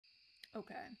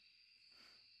Okay.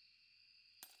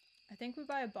 I think we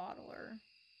buy a bottler.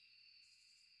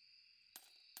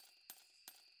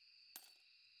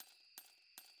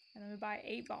 And then we buy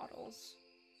 8 bottles.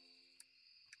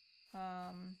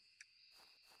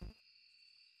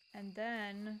 And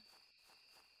then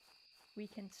we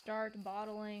can start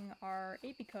bottling our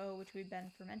Apico, which we've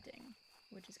been fermenting,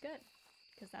 which is good,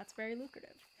 because that's very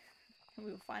lucrative. And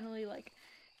we will finally, like,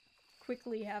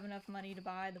 quickly have enough money to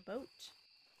buy the boat.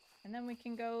 And then we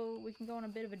can go on a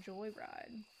bit of a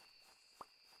joyride.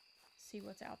 See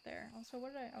what's out there. Also,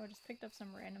 what did I just picked up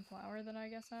some random flower that I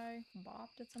guess I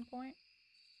bopped at some point.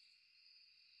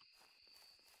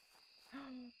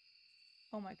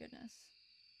 Oh my goodness.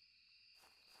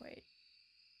 Wait.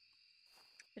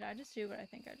 Did I just do what I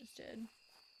think I just did?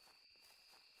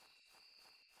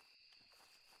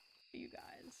 You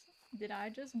guys. Did I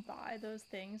just buy those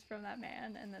things from that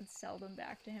man and then sell them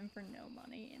back to him for no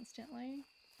money instantly?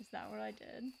 Is that what I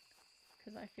did?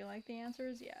 Because I feel like the answer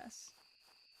is yes.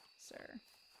 Sir.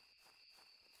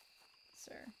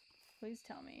 Sir. Please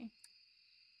tell me.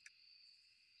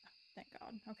 Thank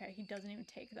God. Okay, he doesn't even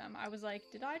take them. I was like,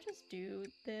 did I just do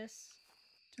this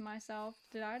to myself?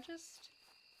 Did I just...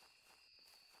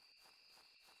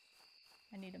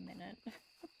 I need a minute.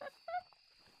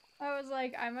 I was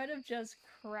like, I might have just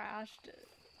crashed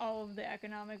all of the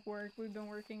economic work we've been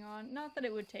working on. Not that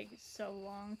it would take so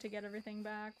long to get everything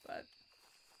back, but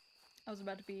I was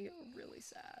about to be really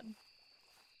sad.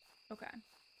 Okay.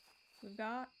 We've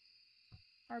got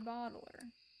our bottler.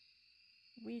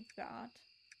 We've got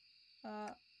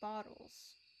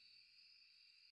bottles.